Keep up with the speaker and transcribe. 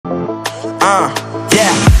Yeah,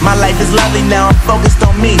 my life is lovely now, I'm focused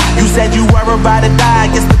on me. You said you were about to die, I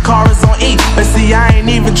guess the car is on E. But see, I ain't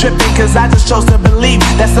even tripping, cause I just chose to believe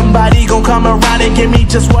that somebody gon' come around and give me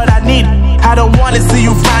just what I need. I don't wanna see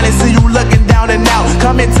you finding, see you looking down and out,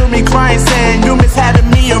 coming to me crying, saying you miss having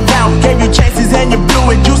me around. Gave you chances and you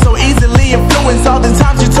blew it, you so easily influenced. All the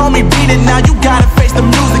times you told me beat it, now you gotta face the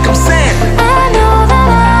music I'm saying.